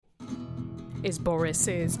Is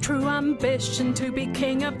Boris's true ambition to be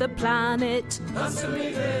king of the planet? Answer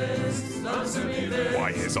me this, answer me this. Why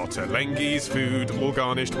is Ottolenghi's food all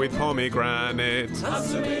garnished with pomegranate?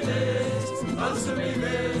 Answer me this, answer me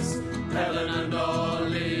this. Helen and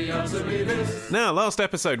Ollie, answer me this. Now, last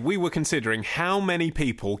episode, we were considering how many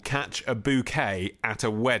people catch a bouquet at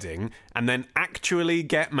a wedding and then actually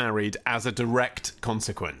get married as a direct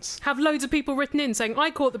consequence. Have loads of people written in saying,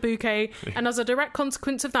 I caught the bouquet, and as a direct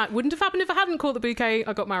consequence of that, wouldn't have happened if I hadn't caught the bouquet,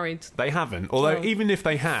 I got married. They haven't, although even if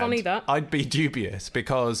they had, funny that. I'd be dubious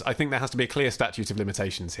because I think there has to be a clear statute of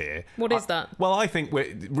limitations here. What is that? Well, I think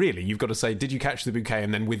really you've got to say, did you catch the bouquet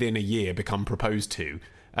and then within a year become proposed to?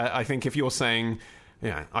 I think if you're saying,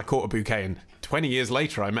 I caught a bouquet and 20 years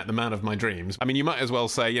later I met the man of my dreams, I mean, you might as well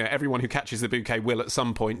say, everyone who catches the bouquet will at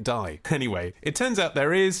some point die. Anyway, it turns out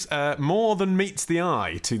there is more than meets the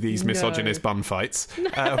eye to these misogynist bun fights.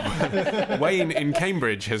 Wayne in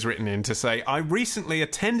Cambridge has written in to say, I recently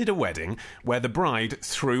attended a wedding where the bride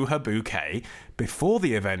threw her bouquet. Before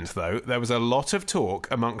the event, though, there was a lot of talk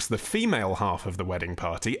amongst the female half of the wedding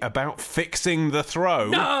party about fixing the throw.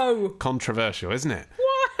 No! Controversial, isn't it?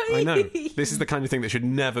 Why? I know. This is the kind of thing that should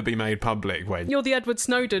never be made public, Wayne. You're the Edward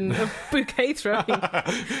Snowden of bouquet throwing.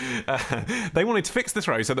 They wanted to fix the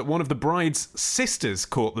throw so that one of the bride's sisters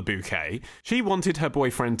caught the bouquet. She wanted her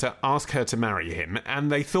boyfriend to ask her to marry him,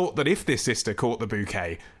 and they thought that if this sister caught the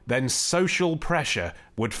bouquet, then social pressure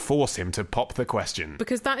would force him to pop the question.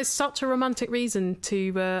 Because that is such a romantic reason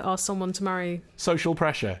to ask someone to marry. Social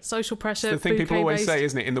pressure. Social pressure. It's the thing people always bouquet-based. say,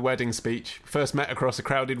 isn't it, in the wedding speech? First met across a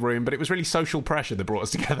crowded room, but it was really social pressure that brought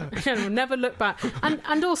us together. We'll never look back.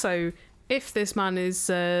 And also, if this man is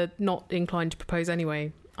not inclined to propose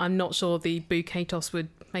anyway, I'm not sure the bouquet toss would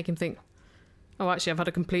make him think, oh, actually, I've had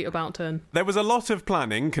a complete about turn. There was a lot of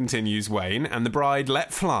planning, continues Wayne, and the bride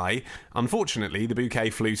let fly. Unfortunately, the bouquet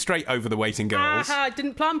flew straight over the waiting girls. Aha,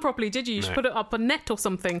 didn't plan properly, did you? You should put it up a net or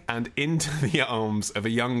something. And into the arms of a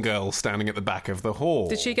young girl standing at the back of the hall.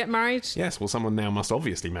 Did she get married? Yes, well, someone now must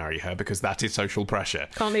obviously marry her because that is social pressure.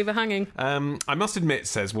 Can't leave her hanging. I must admit,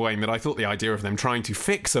 says Wayne, that I thought the idea of them trying to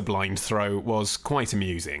fix a blind throw was quite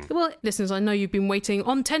amusing. Well, listeners, I know you've been waiting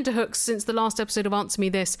on tenterhooks since the last episode of Answer Me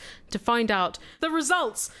This to find out the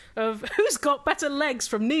results of who's got better legs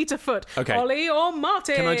from knee to foot, Okay. Ollie or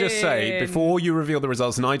Martin. Can I just say, before you reveal the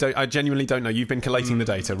results, and I genuinely don't know, you've been collating the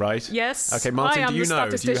data, right? Yes. Okay, Martin, I am do you the know?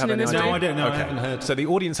 Do you statistician have in any this idea? game. No, I don't know. Okay. I haven't heard. So the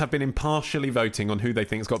audience have been impartially voting on who they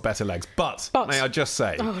think's got better legs. But may I just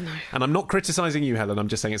say, Oh, no. and I'm not criticising you, Helen, I'm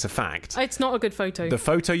just saying it's a fact. It's not a good photo. The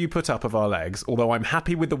photo you put up of our legs, although I'm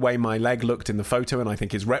happy with the way my leg looked in the photo and I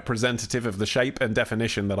think is representative of the shape and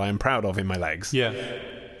definition that I am proud of in my legs, Yeah.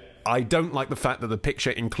 I don't like the fact that the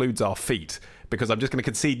picture includes our feet, because I'm just going to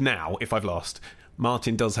concede now, if I've lost,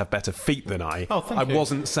 Martin does have better feet than I. Oh, thank you. I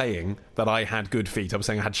wasn't saying that I had good feet. I was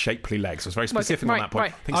saying I had shapely legs. I was very specific on that point.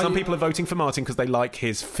 right. I think some people are voting for Martin because they like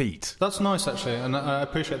his feet. That's nice, actually, and I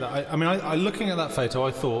appreciate that. I looking at that photo,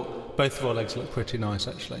 I thought both of our legs look pretty nice,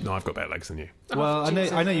 actually. No, I've got better legs than you. Well,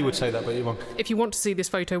 I know you would say that, but you're wrong. If you want to see this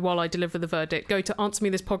photo while I deliver the verdict, go to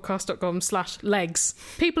answermethispodcast.com/legs.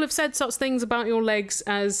 People have said such things about your legs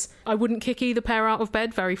as, I wouldn't kick either pair out of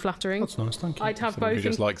bed. Very flattering. That's nice, thank you. I'd have Someone both. who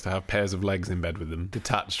just likes to have pairs of legs in bed with them,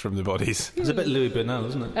 detached from the bodies. It's a bit Louis Burnell,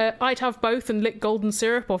 isn't it? I'd have both and lick golden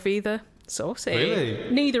syrup off either. Saucy. Really?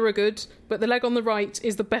 Neither are good, but the leg on the right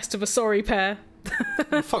is the best of a sorry pair.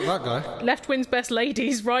 Fuck that guy. Left wins best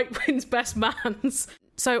ladies, right wins best mans.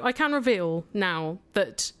 So I can reveal now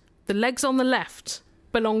that the legs on the left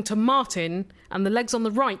belong to Martin and the legs on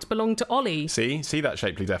the right belong to Ollie. See that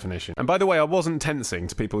shapely definition. And by the way, I wasn't tensing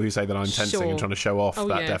to people who say that I'm tensing Sure. and trying to show off Oh,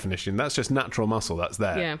 that yeah. definition. That's just natural muscle that's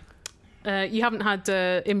there. Yeah. You haven't had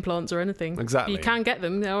implants or anything. Exactly. You can get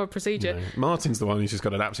them. They're a procedure. No. Martin's the one who's just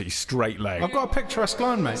got an absolutely straight leg. I've got a picturesque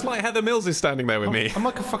line, mate. It's like Heather Mills is standing there with me. I'm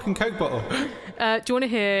like a fucking Coke bottle. Do you want to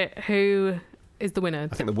hear who is the winner?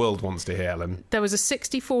 I think the world wants to hear, Ellen. There was a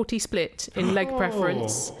 60-40 split in leg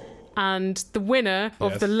preference. And the winner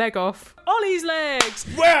of Yes. the leg off, Ollie's legs.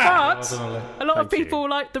 Wow! But Well done, Ollie. a lot of Thank you. people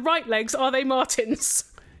like the right legs. Are they Martin's?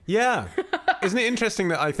 Yeah. Isn't it interesting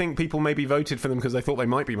that I think people maybe voted for them because they thought they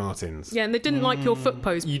might be Martins? Yeah, and they didn't like your foot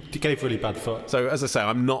pose. You gave really bad foot. So, as I say,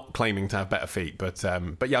 I'm not claiming to have better feet, but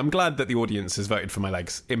yeah, I'm glad that the audience has voted for my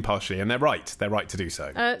legs impartially, and they're right. They're right to do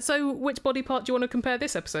so. So which body part do you want to compare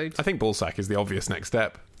this episode? I think ballsack is the obvious next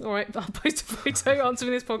step. All right, I'll post a photo on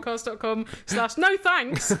answermethispodcast.com/no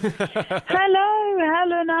thanks. Hello,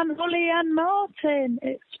 Helen and Ollie and Martin.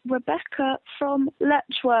 It's Rebecca from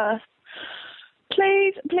Letchworth.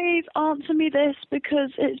 Please answer me this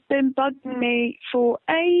because it's been bugging me for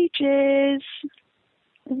ages.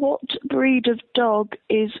 What breed of dog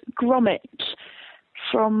is Gromit?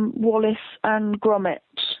 from Wallace and Gromit.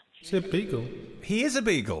 Is it a beagle? He is a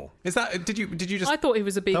beagle. Is that? Did you just? I thought he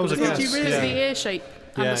was a beagle. That was a Did you guess, really? yeah. The ear shape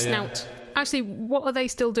and Yeah, the yeah. snout. Actually, what are they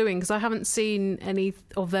still doing? Because I haven't seen any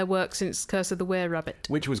of their work since Curse of the Were-Rabbit.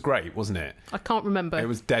 Which was great, wasn't it? I can't remember. It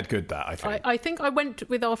was dead good. That I think. I think I went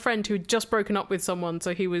with our friend who had just broken up with someone,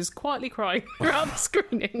 so he was quietly crying throughout the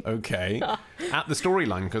screening. Okay. At the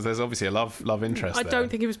storyline, because there's obviously a love interest I there. don't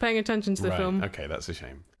think he was paying attention to the Right, film. okay, that's a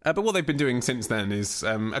shame. But what they've been doing since then is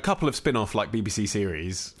a couple of spin-off like BBC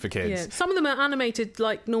series for kids. Yeah, some of them are animated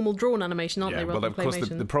like normal drawn animation, aren't they? well, Rather of than course,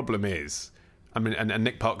 claymation. the problem is, I mean, and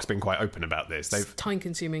Nick Park's been quite open about this. It's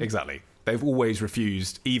time-consuming. Exactly. They've always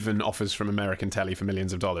refused even offers from American telly for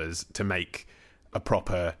millions of dollars to make a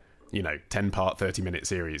proper, 10-part, 30-minute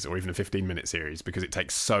series or even a 15-minute series because it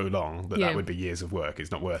takes so long that would be years of work. It's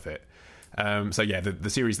not worth it. The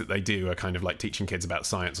series that they do are kind of like teaching kids about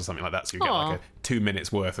science or something like that. So you get like a 2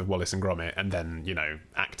 minutes worth of Wallace and Gromit and then,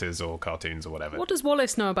 actors or cartoons or whatever. What does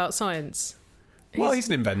Wallace know about science? Well, he's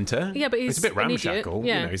an inventor. Yeah, but he's a bit an idiot. ramshackle.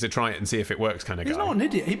 Yeah. He's a try it and see if it works kind of He's guy. not an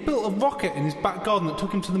idiot. He built a rocket in his back garden that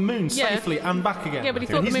took him to the moon Yeah. safely and back again. Yeah, but he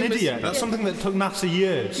And thought he's the an moon was- idiot. That's yeah. something that took NASA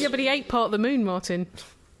years. Yeah, but he ate part of the moon, Martin.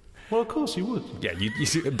 Well, of course he would. Yeah, you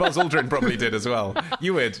see, Buzz Aldrin probably did as well.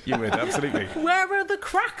 You would, absolutely. Where are the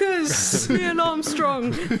crackers, Neil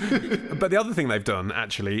Armstrong? But the other thing they've done,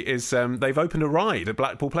 actually, is they've opened a ride at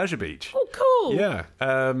Blackpool Pleasure Beach. Oh, cool. Yeah.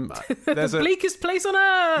 There's The bleakest place on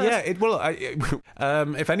earth. Yeah,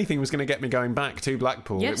 if anything was going to get me going back to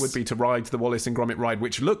Blackpool, Yes. it would be to ride the Wallace and Gromit ride,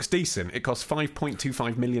 which looks decent. It costs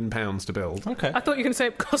 £5.25 million to build. Okay. I thought you were going to say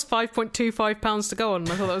it cost £5.25 to go on.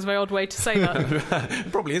 I thought that was a very odd way to say that.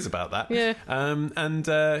 It probably is about that. Yeah.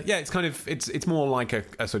 It's kind of it's more like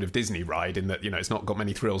a sort of Disney ride in that it's not got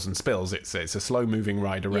many thrills and spills. It's a slow moving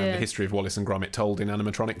ride around Yeah. the history of Wallace and Gromit told in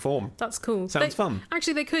animatronic form. That's cool. Sounds fun.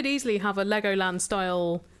 Actually, they could easily have a Legoland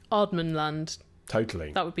style Aardman Land.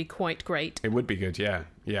 Totally. That would be quite great. It would be good, yeah.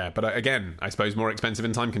 Yeah, but again, I suppose more expensive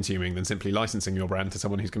and time-consuming than simply licensing your brand to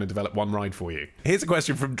someone who's going to develop one ride for you. Here's a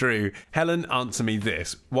question from Drew. Helen, answer me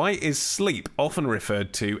this. Why is sleep often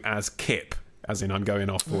referred to as kip? As in, I'm going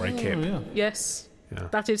off for a kip. Yeah. Yes. Yeah.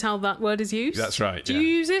 That is how that word is used. That's right, Do yeah. you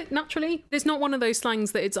use it naturally? It's not one of those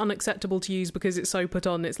slangs that it's unacceptable to use because it's so put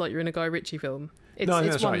on. It's like you're in a Guy Ritchie film. It's, No, I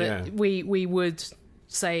think it's that's one right, that yeah. we would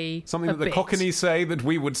say Something a that the bit. Cockneys say that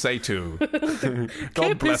we would say too. God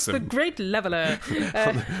Kip bless is the them. great leveller.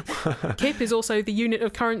 Kip is also the unit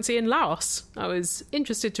of currency in Laos. I was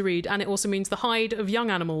interested to read, and it also means the hide of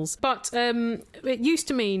young animals. But it used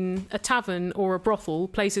to mean a tavern or a brothel,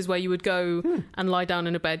 places where you would go and lie down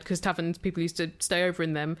in a bed, because taverns, people used to stay over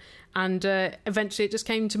in them. And eventually it just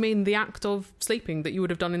came to mean the act of sleeping that you would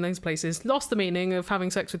have done in those places. Lost the meaning of having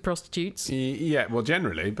sex with prostitutes. Yeah, well,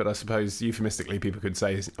 generally, but I suppose euphemistically people could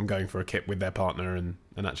say I'm going for a kip with their partner, and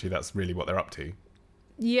actually that's really what they're up to.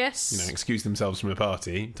 Yes. Excuse themselves from a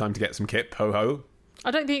party. Time to get some kip, ho-ho.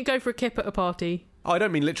 I don't think you'd go for a kip at a party. Oh, I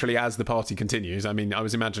don't mean literally as the party continues. I mean, I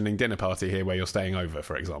was imagining dinner party here where you're staying over,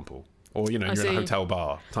 for example. Or, you're in see. a hotel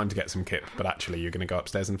bar. Time to get some kip, but actually you're going to go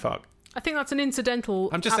upstairs and fuck. I think that's an incidental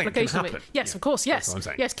I'm just saying it can application of it. happen. Yes, Yeah, of course, yes. that's what I'm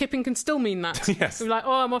saying. Yes, kipping can still mean that. Yes. You're like,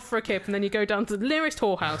 oh, I'm off for a kip, and then you go down to the nearest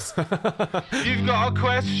whorehouse. You've got a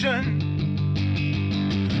question,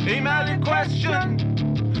 email your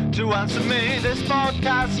question to answer me this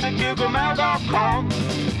podcast at googlemail.com.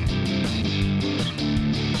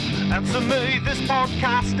 Answer me this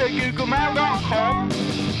podcast at googlemail.com.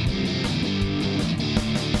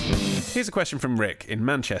 Here's a question from Rick in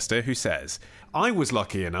Manchester who says, I was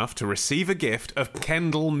lucky enough to receive a gift of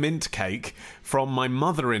Kendal mint cake from my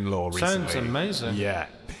mother-in-law recently. Sounds amazing. Yeah.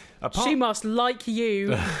 She must like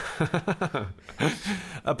you.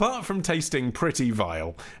 Apart from tasting pretty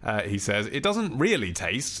vile, he says, it doesn't really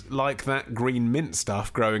taste like that green mint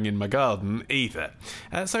stuff growing in my garden either.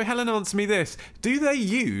 So Helen, answer me this. Do they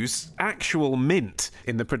use actual mint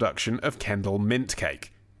in the production of Kendal mint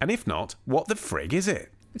cake? And if not, what the frig is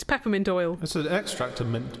it? It's peppermint oil. It's an extract of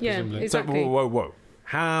mint, Yeah, presumably. exactly. So, whoa.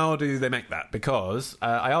 How do they make that? Because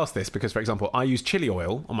I asked this because, for example, I use chili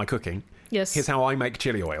oil on my cooking. Yes. Here's how I make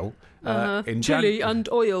chili oil. Chili and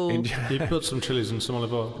oil. You put some chilies and some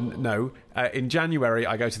olive oil. No. In January,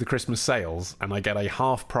 I go to the Christmas sales and I get a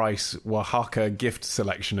half-price Oaxaca gift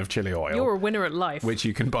selection of chili oil. You're a winner at life. Which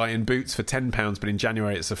you can buy in Boots for £10, but in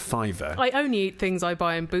January it's a £5. I only eat things I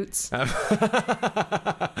buy in Boots.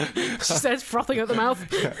 She says, frothing at the mouth.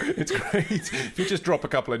 It's great. If you just drop a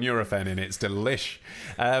couple of Nurofen in, it's delish.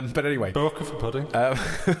 But anyway. Barker for pudding.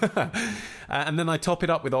 And then I top it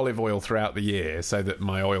up with olive oil throughout the year so that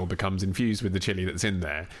my oil becomes infused with the chili that's in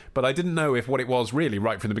there. But I didn't know if what it was really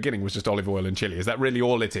right from the beginning was just olive olive oil and chili. Is that really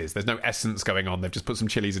all it is? There's no essence going on. They've just put some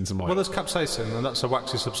chilies in some oil. Well, there's capsaicin, and that's a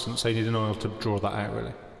waxy substance, so you need an oil to draw that out,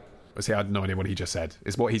 really. See, I had no idea what he just said.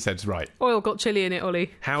 Is what he said's right. Oil got chili in it, Ollie.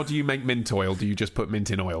 How do you make mint oil? Do you just put mint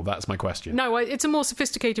in oil? That's my question. No, it's a more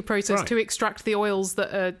sophisticated process Right. to extract the oils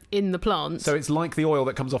that are in the plant. So it's like the oil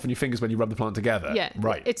that comes off on your fingers when you rub the plant together? Yeah,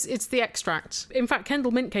 Right. It's the extract. In fact,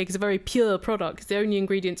 Kendal mint cake is a very pure product. The only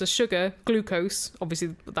ingredients are sugar, glucose,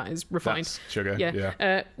 obviously that is refined. That's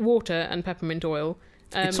sugar, water and peppermint oil.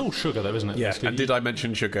 It's all sugar, though, isn't it? Yeah, basically? and did I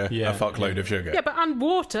mention sugar? Yeah, A fuckload of sugar. Yeah, and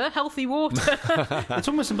water, healthy water. It's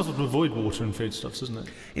almost impossible to avoid water in foodstuffs, isn't it?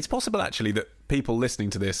 It's possible, actually, that people listening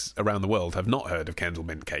to this around the world have not heard of Kendal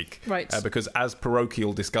mint cake. Right. Because as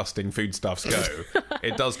parochial, disgusting foodstuffs go,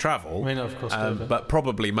 it does travel. I mean, of course, but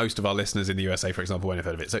probably most of our listeners in the USA, for example, won't have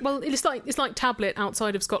heard of it. So, Well, it's like tablet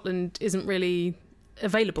outside of Scotland isn't really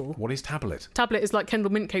available. what is tablet? Tablet is like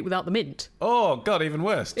Kendal mint cake without the mint. Oh, God, even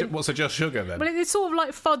worse. What's so just sugar, then? But it's sort of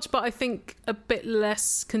like fudge, but I think a bit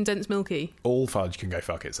less condensed milky. All fudge can go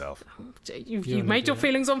fuck itself. You've made your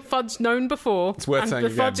feelings on fudge known before. It's worth and saying the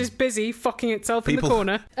fudge again. is busy fucking itself in People- the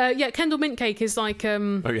corner. Kendal mint cake is like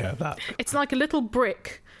Oh, yeah, that. it's like a little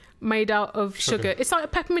brick made out of sugar. It's like a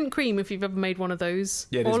peppermint cream if you've ever made one of those.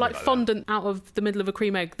 Yeah, it is or a bit like like that. fondant out of the middle of a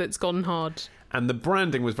cream egg that's gone hard. And the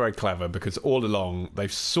branding was very clever because all along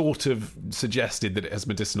they've sort of suggested that it has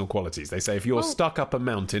medicinal qualities. They say if you're stuck up a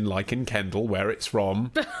mountain, like in Kendal, where it's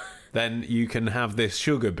from, then you can have this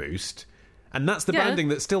sugar boost. And that's the Yeah. branding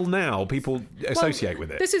that still now people associate with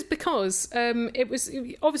it. This is because it was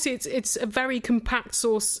obviously it's a very compact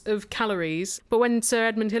source of calories. But when Sir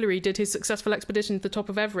Edmund Hillary did his successful expedition to the top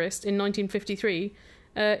of Everest in 1953,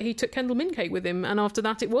 he took Kendal mint cake with him, and after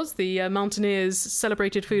that, it was the mountaineers'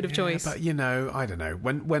 celebrated food of choice. But, I don't know.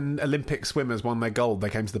 When Olympic swimmers won their gold, they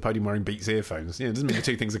came to the podium wearing Beats earphones. It doesn't mean the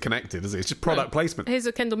two things are connected, does it? It's just product placement. Here's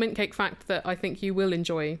a Kendal mint cake fact that I think you will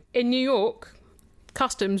enjoy. In New York,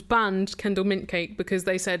 Customs banned Kendal mint cake because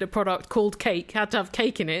they said a product called cake had to have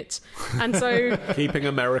cake in it, and so Keeping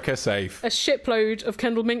America safe. a shipload of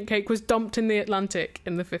Kendal mint cake was dumped in the Atlantic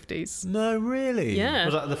in the 50s. No, really? Yeah,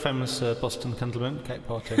 Was that the famous Boston Kendal mint cake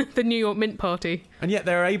party? the New York Mint Party. And yet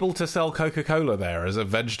they're able to sell Coca-Cola there as a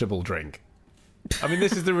vegetable drink. I mean,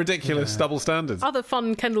 this is the ridiculous double standards. Other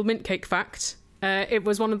fun Kendal mint cake fact. It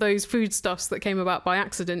was one of those foodstuffs that came about by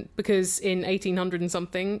accident because in 1800 and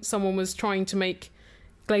something, someone was trying to make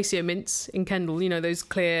glacier mints in Kendal, those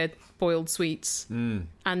clear boiled sweets,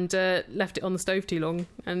 and left it on the stove too long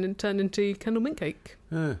and it turned into Kendal mint cake.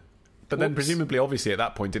 But then Whoops. presumably, obviously, at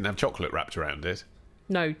that point, didn't have chocolate wrapped around it.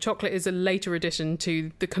 No, chocolate is a later addition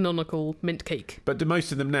to the canonical mint cake. But do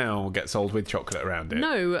most of them now get sold with chocolate around it?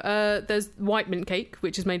 No, there's white mint cake,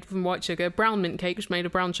 which is made from white sugar, brown mint cake, which is made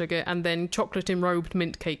of brown sugar, and then chocolate-enrobed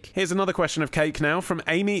mint cake. Here's another question of cake now from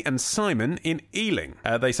Amy and Simon in Ealing.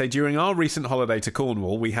 They say, during our recent holiday to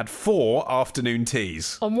Cornwall, we had 4 afternoon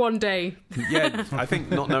teas. On one day. Yeah, I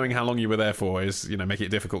think not knowing how long you were there for is, making it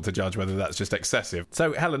difficult to judge whether that's just excessive.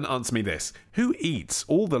 So, Helen, answer me this. Who eats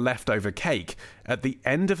all the leftover cake at the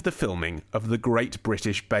end of the filming of The Great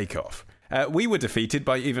British Bake Off? We were defeated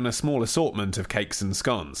by even a small assortment of cakes and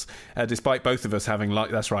scones, despite both of us having,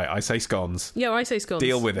 that's right, I say scones. Yeah, I say scones.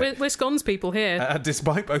 Deal with it. We're scones people here.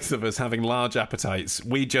 Despite both of us having large appetites,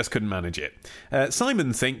 we just couldn't manage it.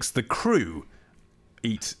 Simon thinks the crew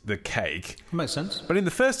eat the cake. Makes sense. But in the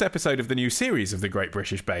first episode of the new series of The Great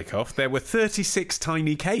British Bake Off, there were 36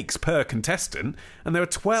 tiny cakes per contestant, and there were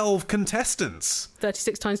 12 contestants.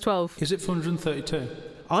 36 times 12. Is it 432?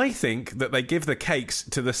 I think that they give the cakes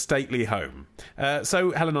to the stately home.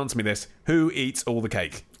 So, Helen, answer me this. Who eats all the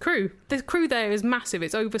cake? Crew. The crew there is massive.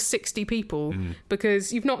 It's over 60 people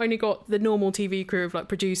because you've not only got the normal TV crew of like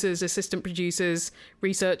producers, assistant producers,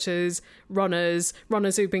 researchers, runners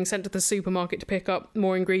who are being sent to the supermarket to pick up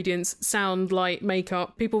more ingredients, sound, light,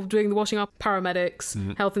 makeup, people doing the washing up,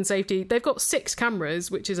 paramedics, health and safety. They've got 6 cameras,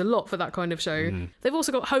 which is a lot for that kind of show. They've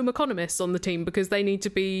also got home economists on the team because they need to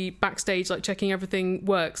be backstage, like checking everything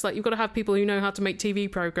works. Like you've got to have people who know how to make TV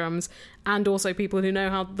programs and also people who know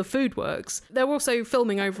how the food works. They're also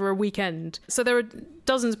filming over a weekend. So there are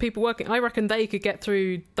dozens of people working. I reckon they could get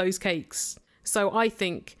through those cakes. So I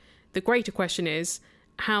think the greater question is,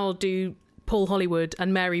 how do Paul Hollywood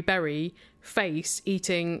and Mary Berry face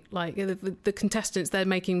eating, like the contestants, they're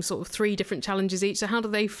making sort of 3 different challenges each. So how do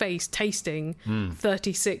they face tasting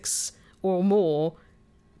 36 or more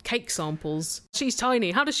cake samples? She's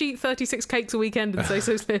tiny. How does she eat 36 cakes a weekend and stay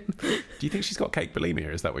so slim? Do you think she's got cake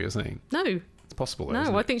bulimia? Is that what you're saying? No. It's possible, though, No,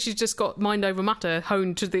 isn't I it? think she's just got mind over matter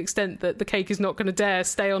honed to the extent that the cake is not going to dare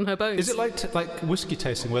stay on her bones. Is it like whiskey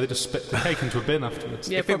tasting where they just spit the cake into a bin afterwards?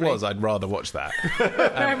 Yeah, If probably. it was, I'd rather watch that.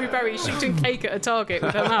 Mary Berry shooting cake at a target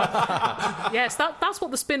with her mouth. Yes, that's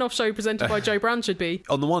what the spin-off show presented by Joe Brand should be.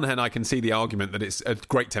 On the one hand, I can see the argument that it's a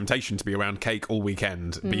great temptation to be around cake all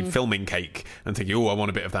weekend, be filming cake and thinking, oh, I want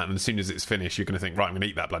a bit of that. And as soon as it's finished, you're going to think, right, I'm going to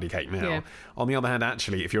eat that bloody cake now. Yeah. On the other hand,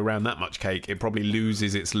 actually, if you're around that much cake, it probably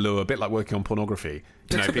loses its lure, a bit like working on pornography.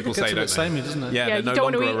 You know, people It say, gets a don't bit they? samey, doesn't it? Yeah, Yeah, they're you no don't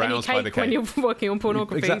want longer to eat any aroused by the cake when you're working on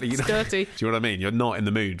pornography. Exactly. It's dirty. Do you know what I mean? You're not in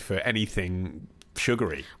the mood for anything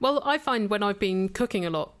sugary. Well, I find when I've been cooking a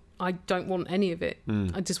lot, I don't want any of it.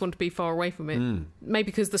 I just want to be far away from it. Maybe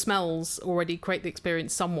because the smells already create the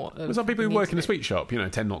experience somewhat. There's some people who work in a sweet shop,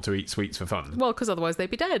 tend not to eat sweets for fun. Well, because otherwise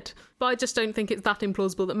they'd be dead. But I just don't think it's that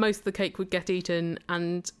implausible that most of the cake would get eaten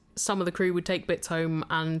and some of the crew would take bits home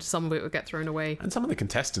and some of it would get thrown away. And some of the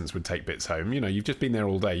contestants would take bits home. You've just been there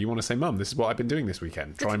all day. You want to say, Mum, this is what I've been doing this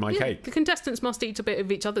weekend. Try my cake. The contestants must eat a bit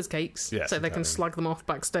of each other's cakes Yes, so they can exactly. slag them off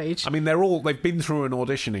backstage. I mean, they've been through an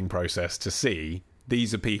auditioning process to see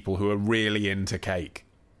these are people who are really into cake.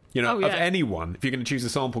 Oh, yeah. Of anyone, if you're going to choose a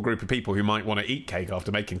sample group of people who might want to eat cake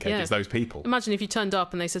after making cake, Yeah. it's those people. Imagine if you turned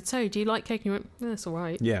up and they said, so, do you like cake? And you went, yeah, it's all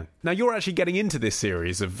right. Yeah. Now, you're actually getting into this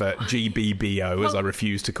series of GBBO, as I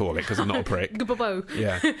refuse to call it because I'm not a prick. Gababo.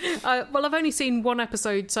 Yeah. Well, I've only seen one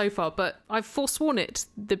episode so far, but I've forsworn it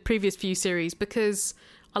the previous few series because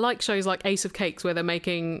I like shows like Ace of Cakes where they're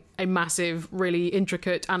making a massive, really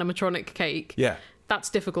intricate animatronic cake. Yeah. That's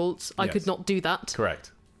difficult. I Yes. could not do that.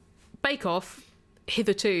 Correct. Bake Off,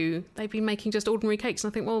 hitherto, they've been making just ordinary cakes.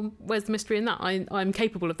 And I think, well, where's the mystery in that? I'm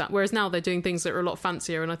capable of that. Whereas now they're doing things that are a lot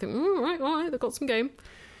fancier, and I think, all right, they've got some game.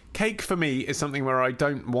 Cake, for me, is something where I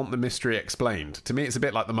don't want the mystery explained. To me, it's a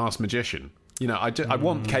bit like The Masked Magician. I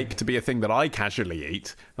want cake to be a thing that I casually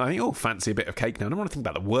eat. And I think, oh, fancy a bit of cake now. I don't want to think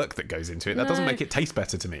about the work that goes into it. That doesn't No. make it taste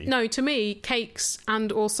better to me. No, to me, cakes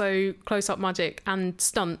and also close-up magic and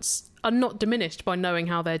stunts are not diminished by knowing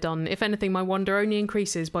how they're done. If anything, my wonder only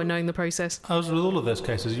increases by knowing the process. As with all of those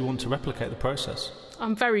cases, you want to replicate the process.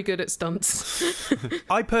 I'm very good at stunts.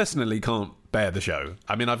 I personally can't bear the show.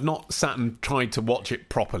 I mean, I've not sat and tried to watch it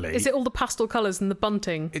properly. Is it all the pastel colours and the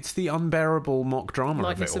bunting? It's the unbearable mock drama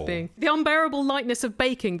Lightness of it all. of being. The unbearable lightness of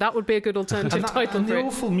baking. That would be a good alternative title and for the it.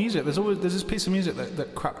 awful music. There's this piece of music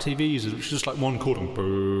that crap TV uses, which is just like one chord, and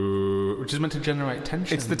boo, which is meant to generate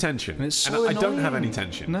tension. It's the tension. And it's so I don't have any annoying.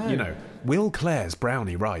 tension. No. Will Clare's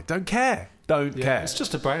brownie right? Don't care. Don't care. It's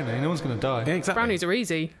just a brownie. No one's going to die. Yeah, exactly. Brownies are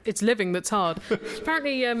easy. It's living that's hard.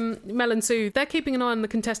 Apparently, Mel and Sue, they're keeping an eye on the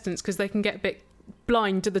contestants because they can get a bit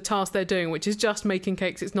blind to the task they're doing, which is just making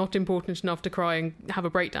cakes. It's not important enough to cry and have a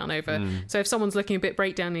breakdown over. So if someone's looking a bit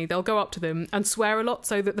breakdowny, they'll go up to them and swear a lot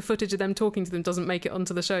so that the footage of them talking to them doesn't make it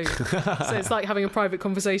onto the show. So it's like having a private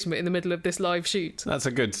conversation but in the middle of this live shoot. That's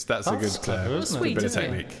a good clever, isn't it? Sweet, bit of isn't it?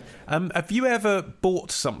 technique. Have you ever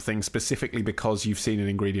bought something specifically because you've seen an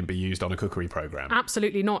ingredient be used on a cookery program?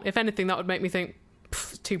 Absolutely not. If anything, that would make me think,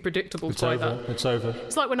 too predictable It's to buy over. that. It's over.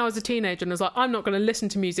 It's like when I was a teenager and I was like, I'm not going to listen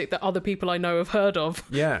to music that other people I know have heard of.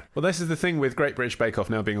 Yeah. Well, this is the thing with Great British Bake Off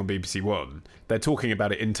now being on BBC One. They're talking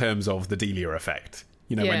about it in terms of the Delia effect.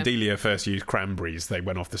 Yeah. When Delia first used cranberries, they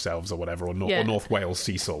went off the shelves or whatever, or Yeah. North Wales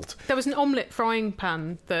sea salt. There was an omelette frying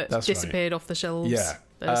pan that That's disappeared off the shelves. Yeah.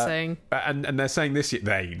 They're saying. And they're saying this year,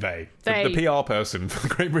 the PR person for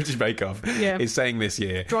the Great British Bake Off Yeah. is saying this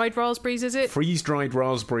year, Dried raspberries, is it? freeze-dried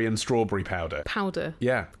raspberry and strawberry powder. Powder.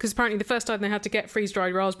 Yeah. Because apparently the first time they had to get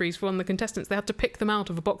freeze-dried raspberries for one of the contestants, they had to pick them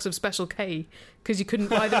out of a box of Special K because you couldn't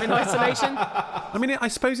buy them in isolation. I mean, I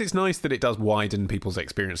suppose it's nice that it does widen people's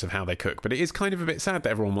experience of how they cook, but it is kind of a bit sad that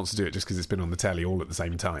everyone wants to do it just because it's been on the telly all at the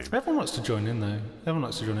same time. Everyone wants to join in, though. Everyone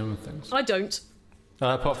likes to join in with things. I don't.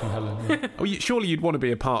 Apart from Helen. Yeah. Oh, surely you'd want to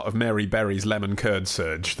be a part of Mary Berry's lemon curd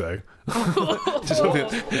surge, though.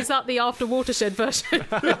 Is that the After Watershed version?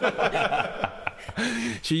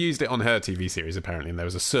 She used it on her TV series, apparently, and there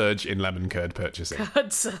was a surge in lemon curd purchasing.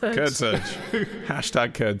 Curd surge. Curd surge.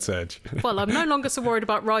 Hashtag curd surge. Well, I'm no longer so worried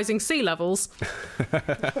about rising sea levels.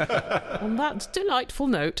 On that delightful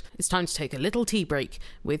note, it's time to take a little tea break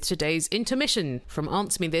with today's intermission from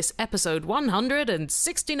Answer Me This episode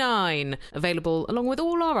 169, available along with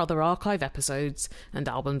all our other archive episodes and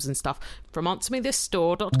albums and stuff from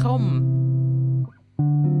AnswerMeThisStore.com.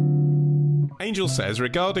 Angel says,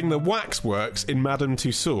 regarding the waxworks in Madame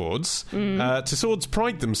Tussauds, Tussauds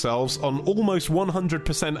pride themselves on almost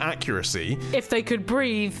 100% accuracy. If they could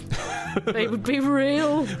breathe, they would be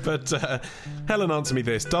real. But, Helen, answer me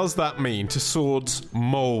this. Does that mean Tussauds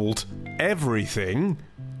mould everything,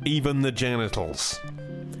 even the genitals?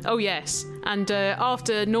 Oh, yes. And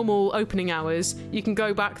after normal opening hours, you can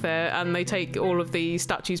go back there and they take all of the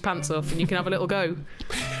statues' pants off and you can have a little go.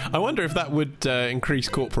 I wonder if that would increase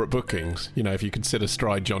corporate bookings, if you consider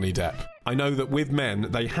Stride Johnny Depp. I know that with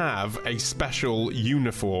men, they have a special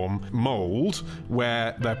uniform mould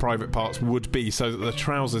where their private parts would be so that the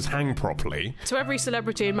trousers hang properly. So every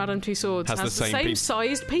celebrity in Madame Tussauds has the same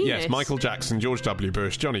sized penis. Yes, Michael Jackson, George W.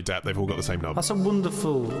 Bush, Johnny Depp, they've all got the same number. That's a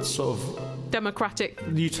wonderful sort of democratic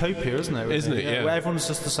utopia, isn't it? Isn't it? Yeah. Where everyone's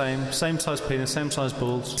just the same size penis, same size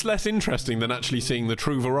balls. It's less interesting than actually seeing the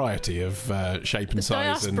true variety of shape and the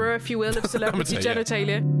size. Diaspora, if you will, of celebrity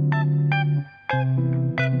genitalia.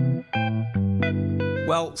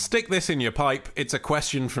 Well, stick this in your pipe. It's a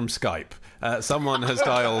question from Skype. Someone has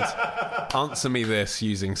dialed Answer Me This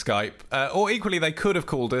using Skype. Or equally, they could have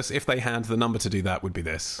called us if they had. The number to do that would be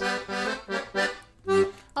this.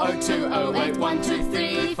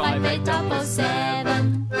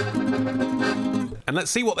 02081235877. And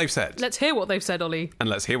let's see what they've said. Let's hear what they've said, Ollie. And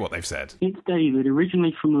let's hear what they've said. It's David,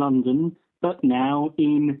 originally from London, but now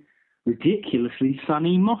in ridiculously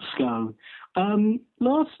sunny Moscow.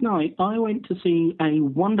 Last night I went to see a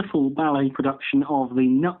wonderful ballet production of The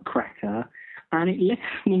Nutcracker, and it left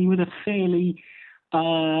me with a fairly,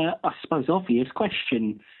 I suppose, obvious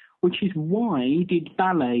question, which is why did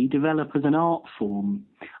ballet develop as an art form?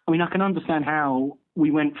 I mean, I can understand how we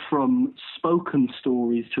went from spoken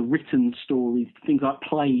stories to written stories to things like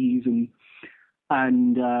plays and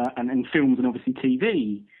films and obviously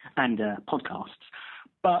TV and podcasts,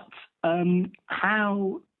 but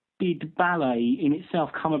how did ballet in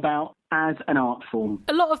itself come about as an art form?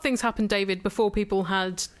 A lot of things happened, David, before people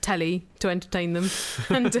had telly to entertain them.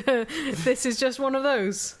 And this is just one of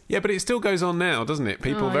those. Yeah, but it still goes on now, doesn't it?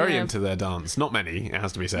 People very into their dance. Not many, it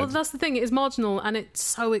has to be said. Well, that's the thing. It is marginal and it's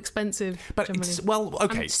so expensive. But generally. it's, well,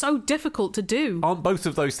 okay. And it's so difficult to do. Aren't both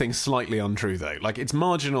of those things slightly untrue, though? Like, it's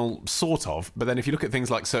marginal, sort of, but then if you look at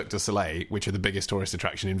things like Cirque du Soleil, which are the biggest tourist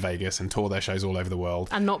attraction in Vegas and tour their shows all over the world.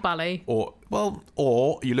 And not ballet. Or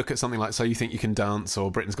you look at something like So You Think You Can Dance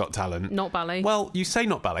or Britain's Got Talent. Not ballet. Well, you say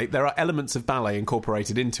not ballet. There are elements of ballet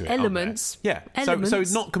incorporated into it. Elements? Yeah. Elements. So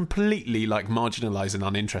it's not completely like marginalised and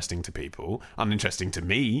uninteresting to people. Uninteresting to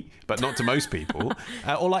me, but not to most people.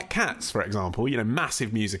 Or like Cats, for example.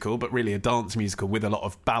 Massive musical, but really a dance musical with a lot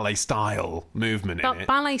of ballet style movement in it. But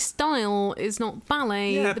ballet style is not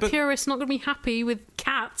ballet. Yeah, the purist's not going to be happy with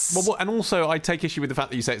Cats. Well, and also, I take issue with the fact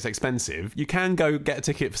that you say it's expensive. You can go get a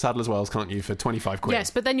ticket for Sadler's Wells, can't you, for 25 quid? Yes,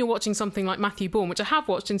 but then you're watching something like Matthew Bourne, which I have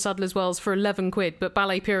watched in Sadler's Wells for 11 quid, but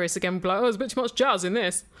ballet purists again will be like, oh, there's a bit too much jazz in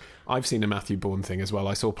this. I've seen a Matthew Bourne thing as well.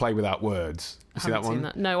 I saw Play Without Words. You see that one? Seen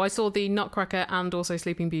that. No, I saw the Nutcracker and also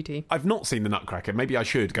Sleeping Beauty. I've not seen the Nutcracker. Maybe I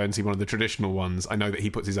should go and see one of the traditional ones. I know that he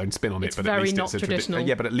puts his own spin on It's it, but very at least not it's traditional.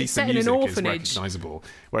 Yeah, but at least the music is recognisable.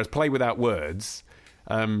 Whereas Play Without Words,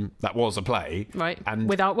 that was a play, right? And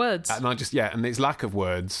without words, and and its lack of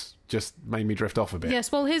words just made me drift off a bit.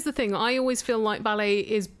 Yes, well, here's the thing. I always feel like ballet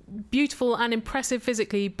is beautiful and impressive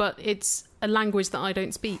physically, but it's a language that I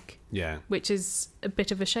don't speak. Yeah, which is a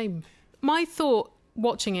bit of a shame. My thought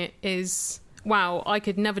watching it is, wow, I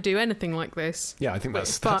could never do anything like this. Yeah, I think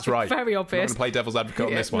that's right. Very obvious. I'm not going to play devil's advocate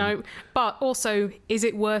on this one. No, but also, is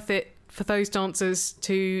it worth it for those dancers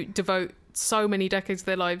to devote so many decades of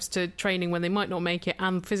their lives to training when they might not make it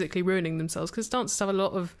and physically ruining themselves? Because dancers have a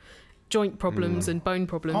lot of joint problems and bone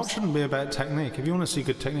problems. Art shouldn't be about technique. If you want to see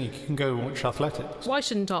good technique, you can go and watch athletics. Why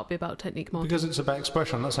shouldn't art be about technique, Martin? Because it's about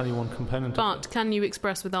expression. That's only one component of it. But can you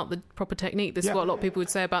express without the proper technique? This is what a lot of people would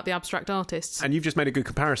say about the abstract artists. And you've just made a good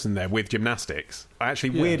comparison there with gymnastics. I actually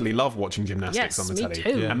weirdly love watching gymnastics on the telly.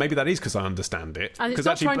 Too. Yeah. And maybe that is because I understand it. And it's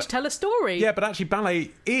not trying to tell a story. Yeah, but actually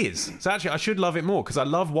ballet is. So actually I should love it more because I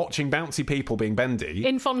love watching bouncy people being bendy.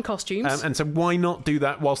 In fun costumes. And so why not do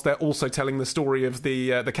that whilst they're also telling the story of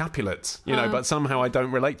the Capulets? But somehow I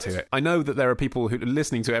don't relate to it. I know that there are people who are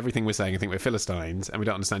listening to everything we're saying and think we're Philistines and we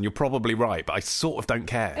don't understand. You're probably right, but I sort of don't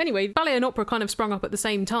care. Anyway, ballet and opera kind of sprung up at the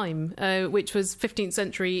same time, which was 15th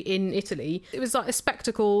century in Italy. It was like a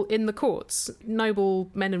spectacle in the courts. Noble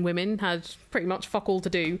men and women had pretty much fuck all to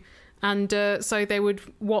do. And so they would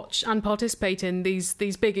watch and participate in these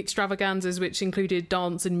big extravaganzas, which included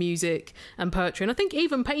dance and music and poetry, and I think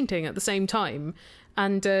even painting at the same time.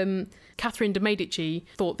 And Catherine de Medici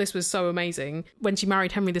thought this was so amazing. When she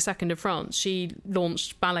married Henry II of France, she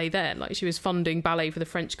launched ballet there. Like, she was funding ballet for the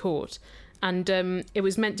French court. And it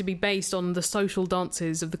was meant to be based on the social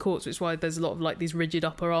dances of the courts, which is why there's a lot of like these rigid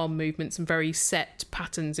upper arm movements and very set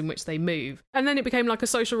patterns in which they move. And then it became like a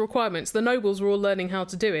social requirement. So the nobles were all learning how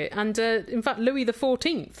to do it. And in fact, Louis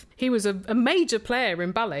XIV, he was a major player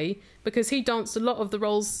in ballet because he danced a lot of the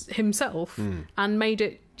roles himself and made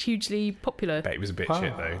it hugely popular. Bet it was a bit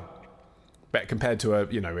shit though. Bet compared to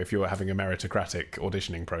if you were having a meritocratic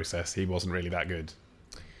auditioning process, he wasn't really that good.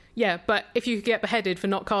 Yeah, but if you could get beheaded for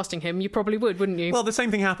not casting him, you probably would, wouldn't you? Well, the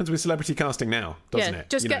same thing happens with celebrity casting now, doesn't it?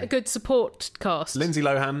 Just get a good support cast. Lindsay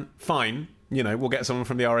Lohan, fine. We'll get someone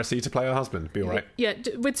from the RSC to play her husband. Be all right. Yeah,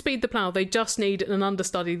 with Speed the Plough, they just need an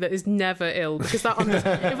understudy that is never ill. Because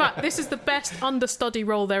in fact, this is the best understudy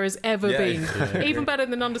role there has ever been. Even better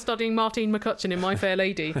than understudying Martine McCutcheon in My Fair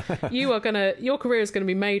Lady. Your career is going to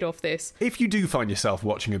be made off this. If you do find yourself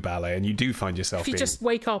watching a ballet and you do find yourself If you just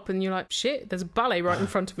wake up and you're like, shit, there's a ballet right in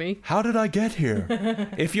front of me. How did I get here?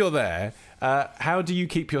 If you're there, how do you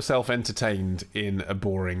keep yourself entertained in a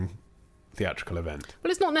boring theatrical event? Well,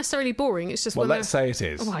 it's not necessarily boring. It's just let's say it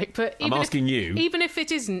is. Right, but I'm asking you. Even if it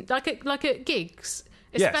isn't, like at gigs,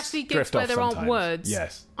 especially gigs where there aren't words.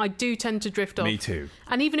 Yes, I do tend to drift off. Me too.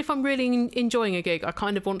 And even if I'm really enjoying a gig, I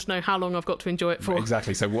kind of want to know how long I've got to enjoy it for.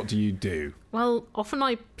 Exactly. So what do you do? Well, often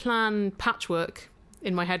I plan patchwork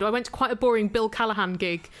in my head. I went to quite a boring Bill Callahan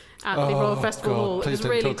gig at the Royal Festival Hall. It was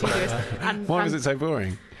really tedious. Why was it so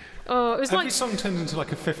boring? Oh, it was Every song turned into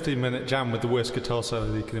like a 15-minute jam with the worst guitar solo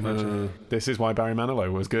that you can imagine. This is why Barry Manilow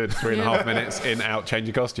was good. 3.5 minutes in, out, change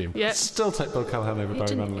your costume. Yeah. Still take Bill Callahan over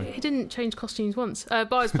Barry Manilow. He didn't change costumes once.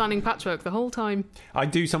 But I was planning patchwork the whole time. I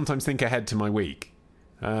do sometimes think ahead to my week.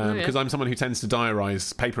 Because I'm someone who tends to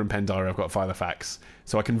diarise, paper and pen diary. I've got a file of facts,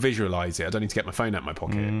 so I can visualise it. I don't need to get my phone out of my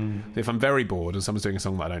pocket. If I'm very bored and someone's doing a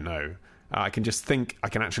song that I don't know, I can just think, I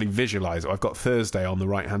can actually visualise it. I've got Thursday on the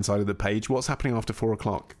right-hand side of the page. What's happening after 4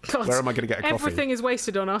 o'clock? God, where am I going to get a coffee? Everything is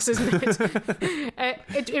wasted on us, isn't it?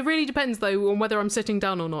 It really depends, though, on whether I'm sitting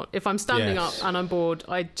down or not. If I'm standing up and I'm bored,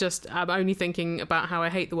 I just am only thinking about how I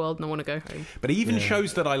hate the world and I want to go home. But even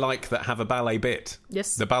shows that I like that have a ballet bit,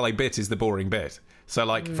 the ballet bit is the boring bit. So,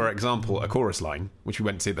 for example, A Chorus Line, which we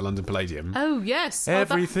went to see at the London Palladium. Oh, yes.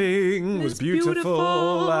 Everything was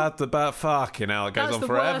beautiful at the back. Fucking hell, it goes on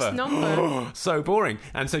forever. That's the worst number. So boring.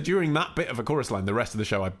 And so during that bit of A Chorus Line, the rest of the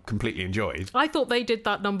show I completely enjoyed. I thought they did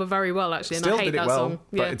that number very well, actually, and I hate that song.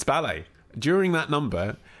 But it's ballet. During that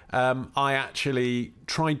number, I actually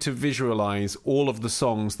tried to visualise all of the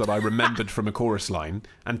songs that I remembered from A Chorus Line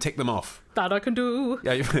and tick them off. That I can do.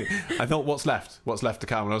 Yeah, I thought, what's left? What's left to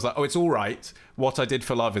come? And I was like, it's all right. What I Did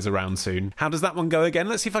for Love is around soon. How does that one go again?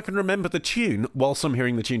 Let's see if I can remember the tune whilst I'm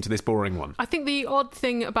hearing the tune to this boring one. I think the odd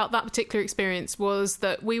thing about that particular experience was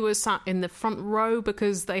that we were sat in the front row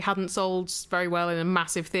because they hadn't sold very well in a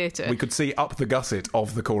massive theatre. We could see up the gusset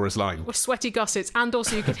of The Chorus Line. With sweaty gussets, and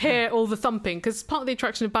also you could hear all the thumping, because part of the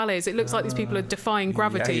attraction of ballet is it looks like these people are defying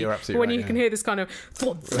gravity. Yeah, you're absolutely when right, you can hear this kind of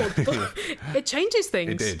thud, thud, thud. It changes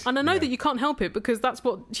things. It did. And I know that you can't help it because that's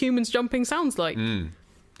what humans jumping sounds like.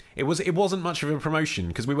 It wasn't much of a promotion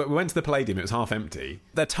because we went to the Palladium, it was half empty.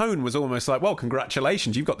 Their tone was almost like, well,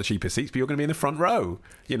 congratulations, you've got the cheapest seats, but you're going to be in the front row.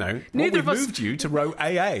 We've moved you to row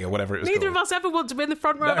AA or whatever it was Neither called. of us ever want to be in the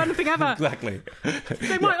front row of anything ever. Exactly.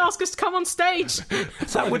 They might ask us to come on stage.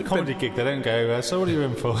 That would be a comedy gig. They don't go, so what are you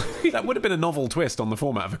in for? That would have been a novel twist on the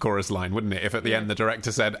format of A Chorus Line, wouldn't it? If at the end the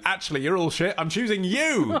director said, actually, you're all shit, I'm choosing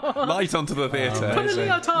you right onto the theatre. Put a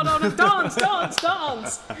leotard on and dance, dance,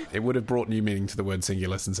 dance. It would have brought new meaning to the word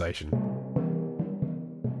singular sensation.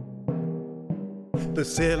 The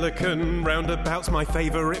Silicon Roundabout's my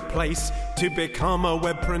favourite place. To become a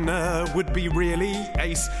webpreneur would be really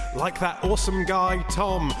ace. Like that awesome guy,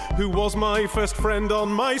 Tom, who was my first friend on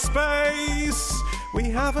MySpace. We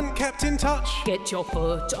haven't kept in touch. Get your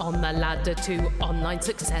foot on the ladder to online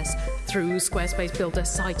success. Through Squarespace, build a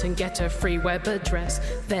site and get a free web address.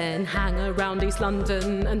 Then hang around East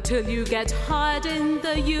London until you get hired in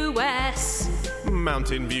the US.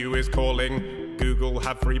 Mountain View is calling. Google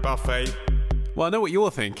have free buffet. Well, I know what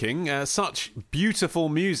you're thinking. Such beautiful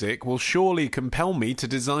music will surely compel me to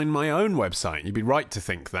design my own website. You'd be right to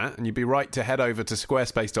think that, and you'd be right to head over to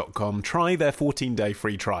squarespace.com, try their 14-day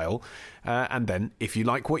free trial, and then, if you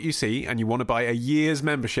like what you see and you want to buy a year's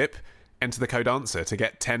membership, enter the code ANSWER to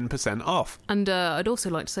get 10% off. And I'd also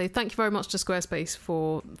like to say thank you very much to Squarespace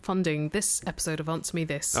for funding this episode of Answer Me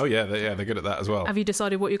This. Oh, yeah, they're good at that as well. Have you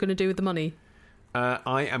decided what you're going to do with the money?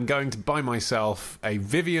 I am going to buy myself a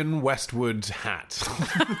Vivienne Westwood hat.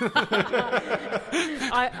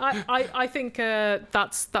 I think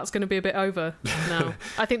that's going to be a bit over now.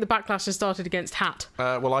 I think the backlash has started against hat.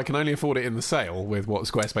 Well, I can only afford it in the sale with what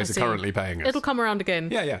Squarespace are currently paying us. It'll come around again.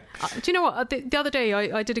 Yeah. Do you know what? The other day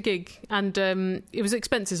I did a gig and it was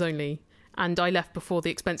expenses only. And I left before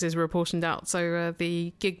the expenses were apportioned out. So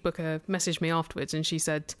the gig booker messaged me afterwards and she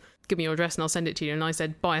said, give me your address and I'll send it to you. And I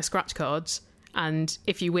said, buy a scratch cards. And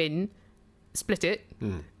if you win, split it.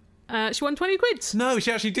 She won 20 quid. No,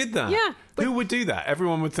 she actually did that. Yeah, but- Who would do that?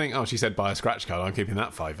 Everyone would think, oh, she said buy a scratch card, I'm keeping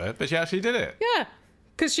that £5. But she actually did it. Yeah,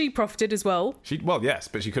 because she profited as well. Well, yes,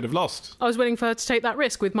 but she could have lost. I was willing for her to take that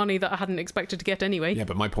risk with money that I hadn't expected to get anyway. Yeah,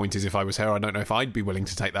 but my point is, if I was her, I don't know if I'd be willing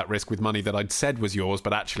to take that risk with money that I'd said was yours,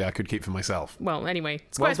 but actually I could keep for myself. Well, anyway.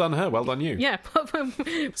 Well done her, well done you. Yeah, but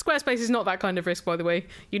Squarespace is not that kind of risk, by the way.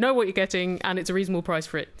 You know what you're getting, and it's a reasonable price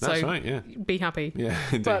for it. That's so right, yeah. Be happy. Yeah,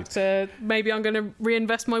 indeed. But maybe I'm going to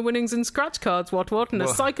reinvest my winnings in scratch cards, and a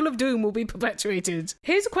cycle of doom will be perpetuated.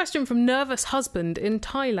 Here's a question from Nervous Husband in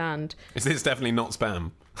Thailand. Is this definitely not spam?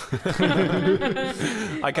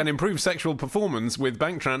 I can improve sexual performance with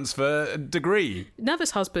bank transfer degree.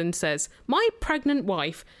 Nervous Husband says, my pregnant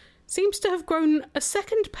wife seems to have grown a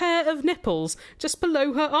second pair of nipples just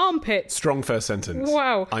below her armpits. Strong first sentence.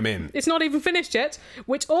 Wow. I'm in. It's not even finished yet,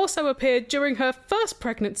 which also appeared during her first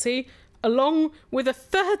pregnancy, along with a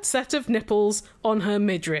third set of nipples on her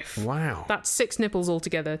midriff. Wow. That's 6 nipples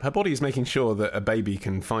altogether. Her body is making sure that a baby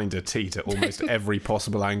can find a teat at almost every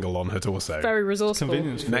possible angle on her torso. Very resourceful.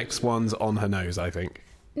 Convenience. Next one's on her nose, I think.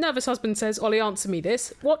 Nervous Husband says, Ollie, answer me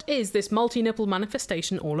this. What is this multi-nipple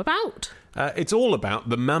manifestation all about? It's all about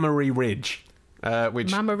the mammary ridge. Which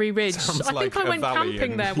Mammary Ridge. sounds I like think I a went valley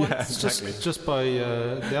camping in- there once. Yeah, exactly. Just by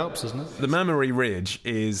the Alps, isn't it? The mammary ridge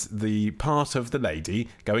is the part of the lady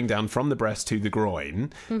going down from the breast to the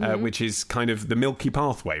groin, which is kind of the milky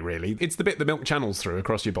pathway, really. It's the bit the milk channels through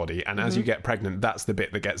across your body, and as you get pregnant, that's the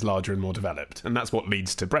bit that gets larger and more developed. And that's what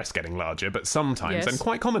leads to breasts getting larger. But sometimes, Yes. and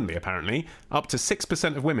quite commonly apparently, up to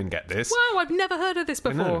 6% of women get this. Wow, I've never heard of this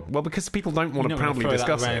I know. before. Well, because people don't want You to don't wanna proudly throw that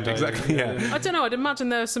discuss around, it. do you? Exactly, yeah. I don't know, I'd imagine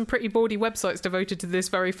there are some pretty bawdy websites devoted to this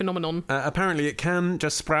very phenomenon. Apparently, it can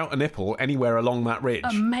just sprout a nipple anywhere along that ridge.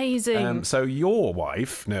 Amazing. So your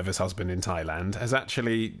wife, Nervous Husband in Thailand, has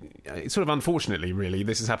actually, sort of unfortunately, really,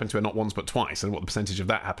 this has happened to her not once but twice. I don't know what the percentage of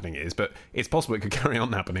that happening is, but it's possible it could carry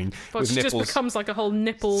on happening but with it just nipples. becomes like a whole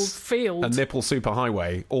nipple field. A nipple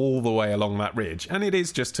superhighway all the way along that ridge. And it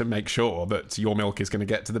is just to make sure that your milk is going to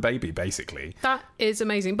get to the baby, basically. That is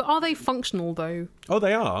amazing. But are they functional, though? Oh,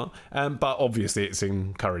 they are. But obviously it's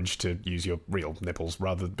encouraged to use your real nipples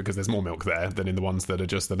rather because there's more milk there than in the ones that are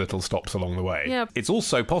just the little stops along the way. Yeah. It's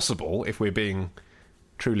also possible, if we're being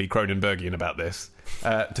truly Cronenbergian about this,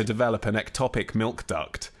 to develop an ectopic milk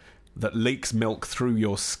duct that leaks milk through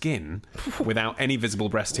your skin without any visible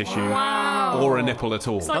breast tissue or a nipple at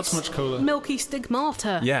all. It's like That's much cooler. Milky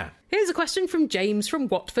stigmata. Yeah. Here's a question from James from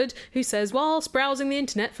Watford, who says, whilst browsing the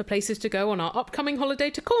internet for places to go on our upcoming holiday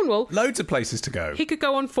to Cornwall, Loads of places to go. he could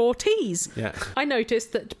go on 4 T's. Yeah. I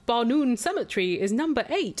noticed that Barnoon Cemetery is number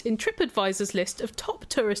 8 in TripAdvisor's list of top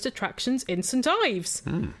tourist attractions in St Ives.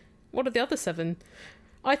 What are the other 7?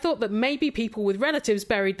 I thought that maybe people with relatives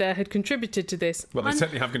buried there had contributed to this. Well, they I'm-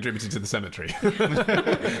 certainly have contributed to the cemetery.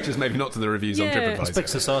 Just maybe not to the reviews on Yeah. TripAdvisor. It's big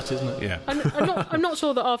society, isn't it? Yeah. I'm not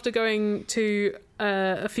sure that after going to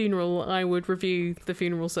a funeral, I would review the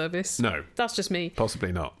funeral service. No. That's just me.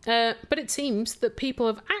 Possibly not. But it seems that people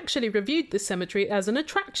have actually reviewed this cemetery as an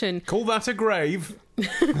attraction. Call that a grave.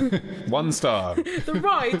 1 star. The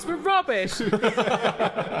rides were rubbish.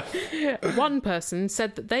 One person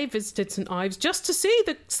said that they visited St Ives just to see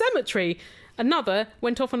the cemetery. Another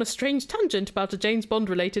went off on a strange tangent about a James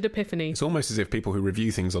Bond-related epiphany. It's almost as if people who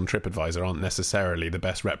review things on TripAdvisor aren't necessarily the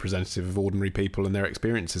best representative of ordinary people and their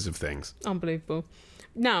experiences of things. Unbelievable.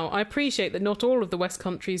 Now, I appreciate that not all of the West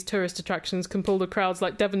Country's tourist attractions can pull the crowds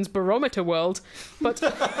like Devon's Barometer World, but...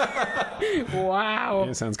 wow.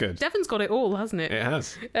 Yeah, sounds good. Devon's got it all, hasn't it? It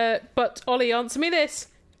has. But, Ollie, answer me this.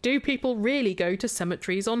 Do people really go to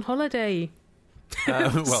cemeteries on holiday?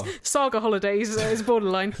 Well, Saga holidays is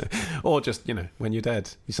borderline. or just, when you're dead,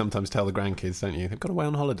 you sometimes tell the grandkids, don't you? They've got away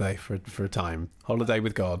on holiday for a time. Holiday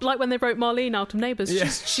with God. Like when they wrote Marlene out of Neighbours. Yeah.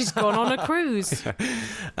 She's gone on a cruise.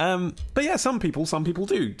 But yeah, some people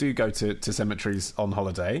do go to cemeteries on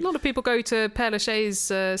holiday. A lot of people go to Père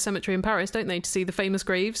Lachaise cemetery in Paris, don't they, to see the famous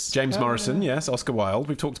graves? James Morrison, yes, Oscar Wilde.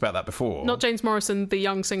 We've talked about that before. Not James Morrison, the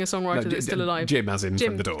young singer-songwriter that's still alive. Jim, as in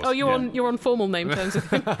from The Doors. Oh, you're Yeah. on formal name terms with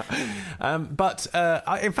him. But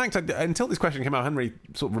in fact, until this question came out, I hadn't really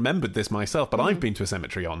sort of remembered this myself. But I've been to a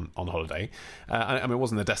cemetery on holiday. I mean, it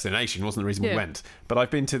wasn't the destination, wasn't the reason we Yeah. went. But I've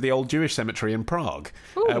been to the old Jewish cemetery in Prague,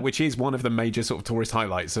 which is one of the major sort of tourist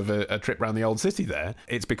highlights of a trip around the old city there.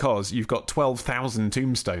 It's because you've got 12,000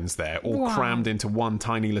 tombstones there, all Wow. crammed into one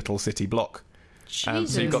tiny little city block.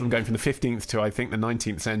 Jesus. So you've got them going from the 15th to, I think, the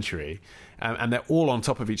 19th century. And they're all on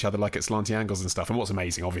top of each other like at slanty angles and stuff. And what's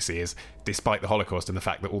amazing, obviously, is despite the Holocaust and the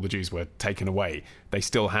fact that all the Jews were taken away, they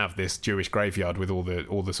still have this Jewish graveyard with all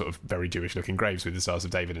the sort of very Jewish-looking graves with the Stars of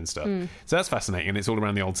David and stuff. So that's fascinating, and it's all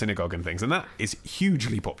around the old synagogue and things. And that is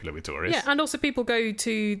hugely popular with tourists. Yeah, and also people go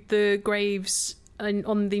to the graves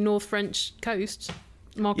on the North French coast,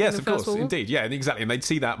 marking Yes, the of First course, World War. indeed. Yeah, exactly. And they'd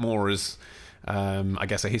see that more as... I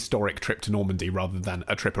guess a historic trip to Normandy rather than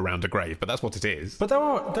a trip around a grave, but that's what it is. But there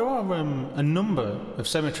are a number of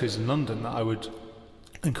cemeteries in London that I would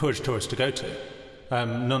encourage tourists to go to.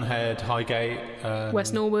 Nunhead, Highgate,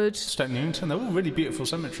 West Norwood, Stoke Newington. They're all really beautiful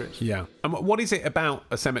cemeteries. Yeah. And what is it about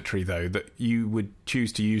a cemetery, though, that you would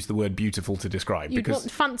choose to use the word beautiful to describe? You'd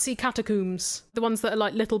want fancy catacombs, the ones that are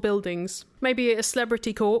like little buildings. Maybe a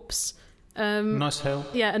celebrity corpse. Nice hill.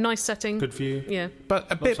 Yeah, a nice setting. Good view. Yeah. But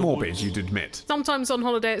a bit of morbid, woods. you'd admit. Sometimes on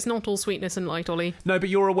holiday it's not all sweetness and light, Ollie. No, but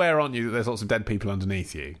you're aware, aren't you, that there's lots of dead people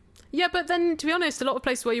underneath you? Yeah, but then, to be honest, a lot of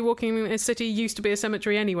places where you're walking in a city used to be a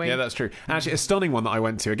cemetery anyway. Yeah, that's true. Actually, a stunning one that I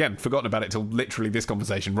went to, again, forgotten about it till literally this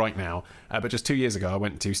conversation right now, but just 2 years ago I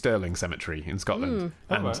went to Stirling Cemetery in Scotland.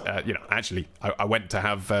 And, actually, I went to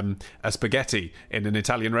have a spaghetti in an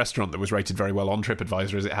Italian restaurant that was rated very well on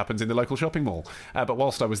TripAdvisor, as it happens in the local shopping mall. But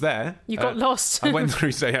whilst I was there... You got lost. I went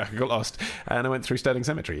through, I got lost, and I went through Stirling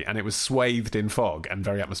Cemetery, and it was swathed in fog and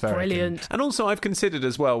very atmospheric. Brilliant. And also I've considered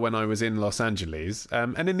as well when I was in Los Angeles,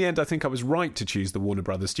 and in the end I think I was right to choose the Warner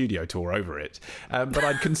Brothers studio tour over it, but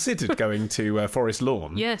I'd considered going to Forest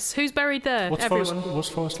Lawn. Yes, who's buried there? What's Everyone.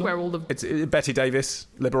 Forest Lawn? Where all the... It's Betty Davis,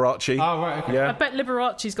 Liberace. Oh, right, okay. Yeah. I bet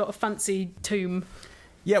Liberace's got a fancy tomb.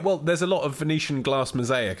 Yeah, well, there's a lot of Venetian glass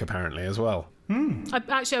mosaic apparently as well. I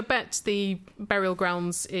bet the burial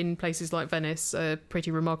grounds in places like Venice are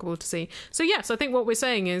pretty remarkable to see. So yes, I think what we're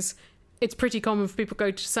saying is it's pretty common for people to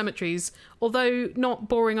go to cemeteries, although not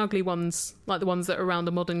boring, ugly ones like the ones that are around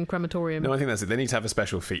a modern crematorium. No, I think that's it. They need to have a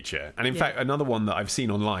special feature. And in fact, another one that I've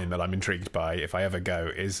seen online that I'm intrigued by, if I ever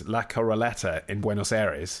go, is La Corraleta in Buenos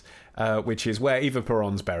Aires, which is where Eva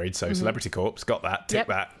Perón's buried. So Celebrity Corpse, got that, tick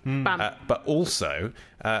that. Bam. But also,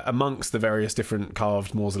 amongst the various different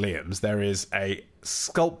carved mausoleums, there is a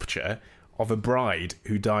sculpture of a bride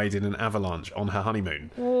who died in an avalanche on her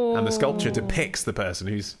honeymoon. And the sculpture depicts the person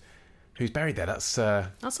who's buried there.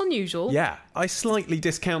 That's unusual. Yeah. I slightly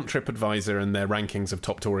discount TripAdvisor and their rankings of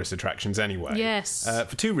top tourist attractions anyway. Yes.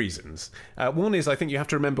 For two reasons. One is I think you have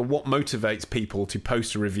to remember what motivates people to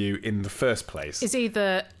post a review in the first place. It's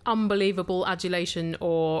either unbelievable adulation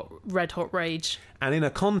or red hot rage. And in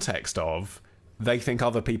a context of they think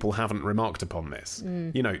other people haven't remarked upon this.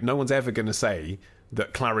 You know, no one's ever going to say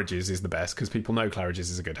that Claridge's is the best because people know Claridge's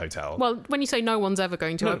is a good hotel. Well, when you say no one's ever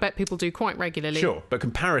going to, I bet people do quite regularly. Sure, but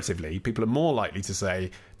comparatively, people are more likely to say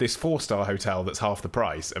this 4-star hotel that's half the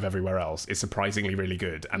price of everywhere else is surprisingly really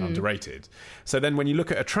good and underrated. So then when you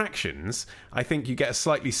look at attractions, I think you get a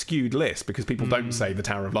slightly skewed list because people don't say the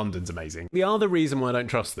Tower of London's amazing. The other reason why I don't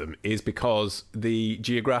trust them is because the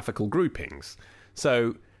geographical groupings.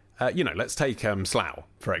 So, let's take Slough,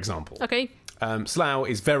 for example. Okay. Slough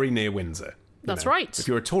is very near Windsor. That's right. If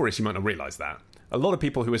you're a tourist, you might not realise that. A lot of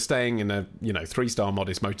people who are staying in a 3-star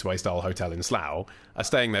modest motorway-style hotel in Slough are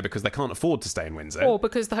staying there because they can't afford to stay in Windsor. Or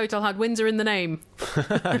because the hotel had Windsor in the name.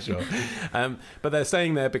 Sure. But they're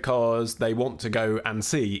staying there because they want to go and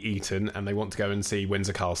see Eton and they want to go and see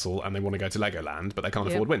Windsor Castle and they want to go to Legoland, but they can't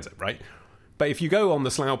afford Windsor, right? But if you go on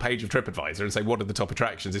the Slough page of TripAdvisor and say, what are the top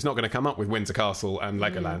attractions, it's not going to come up with Windsor Castle and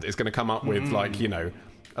Legoland. It's going to come up with,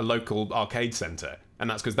 a local arcade centre. And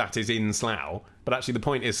that's because that is in Slough. But actually the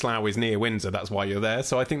point is Slough is near Windsor. That's why you're there.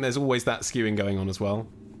 So I think there's always that skewing going on as well.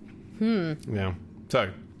 Yeah. So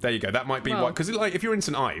there you go. That might be why. Because if you're in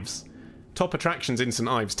St Ives, top attractions in St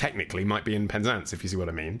Ives technically might be in Penzance, if you see what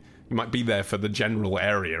I mean. You might be there for the general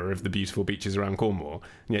area of the beautiful beaches around Cornwall.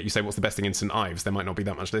 And yet you say, what's the best thing in St Ives? There might not be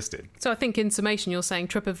that much listed. So I think in summation you're saying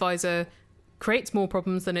TripAdvisor creates more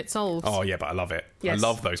problems than it solves. Oh, yeah, but I love it. Yes. I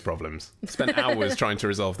love those problems. Spent hours trying to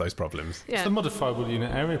resolve those problems. Yeah. It's the modifiable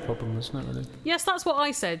unit area problem, isn't it, really? Yes, that's what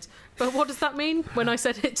I said. But what does that mean when I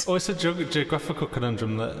said it? Or it's a geographical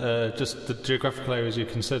conundrum that just the geographical areas you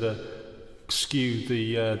consider skew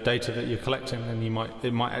the data that you're collecting, and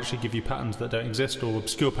it might actually give you patterns that don't exist or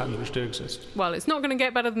obscure patterns which do exist. Well, it's not going to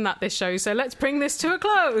get better than that, this show, so let's bring this to a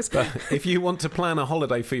close. But if you want to plan a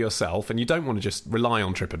holiday for yourself and you don't want to just rely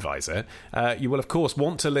on TripAdvisor, you will, of course,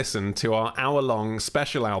 want to listen to our hour-long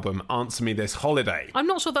special album, Answer Me This Holiday. I'm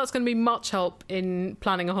not sure that's going to be much help in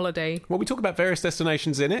planning a holiday. Well, we talk about various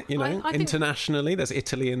destinations in it, I think internationally. There's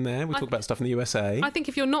Italy in there. We talk about stuff in the USA. I think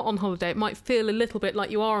if you're not on holiday, it might feel a little bit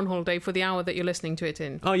like you are on holiday for the hour hour that you're listening to it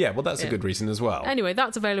in. Oh, yeah, well, that's a good reason as well. Anyway,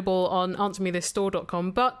 that's available on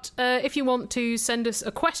answermethisstore.com. But if you want to send us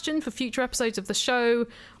a question for future episodes of the show,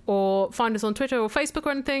 or find us on Twitter or Facebook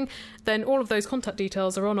or anything, then all of those contact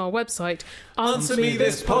details are on our website,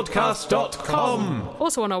 AnswerMeThisPodcast.com.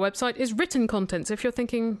 Also on our website is written content, so if you're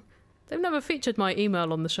thinking, they've never featured my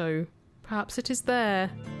email on the show, perhaps it is there.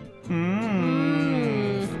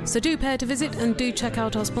 So do prepare to visit and do check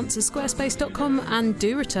out our sponsors squarespace.com, and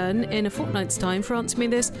do return in a fortnight's time for Answer Me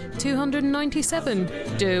This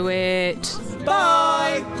 297. Do it.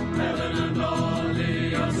 Bye!